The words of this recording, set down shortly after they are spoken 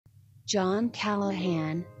John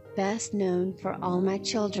Callahan, best known for All My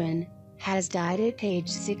Children, has died at age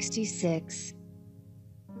 66.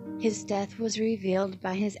 His death was revealed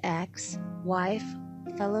by his ex-wife,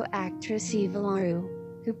 fellow actress Eva LaRue,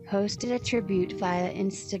 who posted a tribute via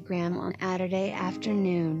Instagram on Saturday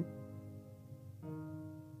afternoon.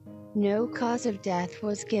 No cause of death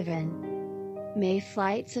was given. "May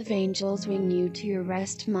flights of angels wing you to your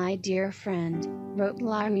rest, my dear friend," wrote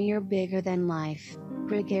LaRue. "Your bigger than life,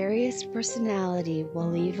 gregarious personality will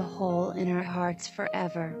leave a hole in our hearts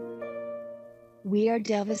forever. We are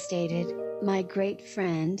devastated, my great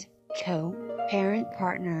friend, co-parent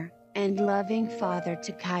partner, and loving father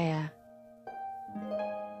to Kaya.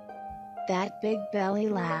 That big belly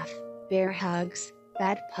laugh, bear hugs,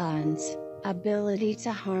 bad puns, ability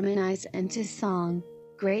to harmonize into song,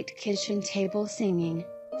 great kitchen table singing,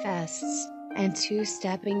 fests, and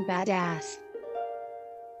two-stepping badass."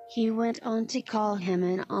 He went on to call him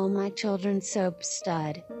an All My Children soap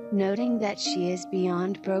stud, noting that she is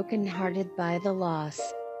beyond broken-hearted by the loss.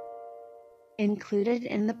 Included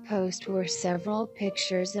in the post were several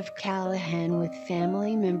pictures of Callahan with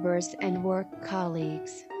family members and work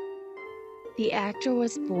colleagues. The actor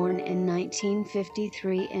was born in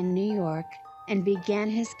 1953 in New York, and began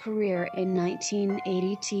his career in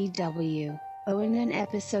 1980 in an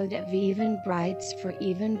episode of Even Brides for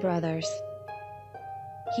Even Brothers.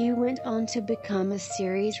 He went on to become a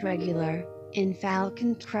series regular in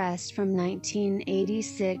Falcon Crest from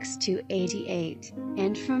 1986 to '88,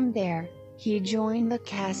 and from there, he joined the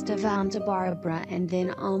cast of Santa Barbara and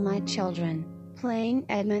then All My Children, playing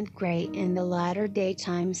Edmund Gray in the latter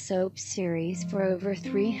daytime soap series for over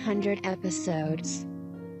 300 episodes.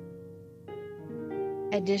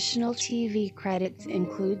 Additional TV credits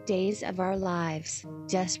include Days of Our Lives,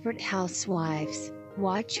 Desperate Housewives,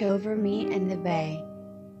 Watch Over Me and The Bay.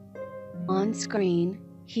 On screen,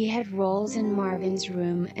 he had roles in Marvin's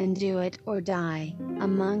Room and Do It or Die,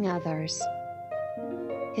 among others.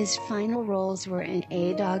 His final roles were in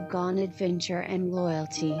A Doggone Adventure and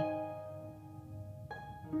Loyalty.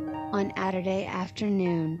 On Saturday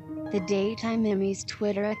afternoon, the Daytime Emmy's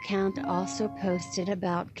Twitter account also posted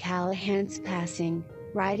about Callahan's passing,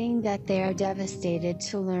 writing that they are devastated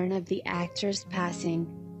to learn of the actor's passing.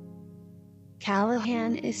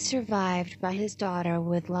 Callahan is survived by his daughter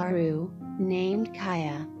with LaRue, named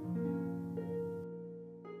Kaya.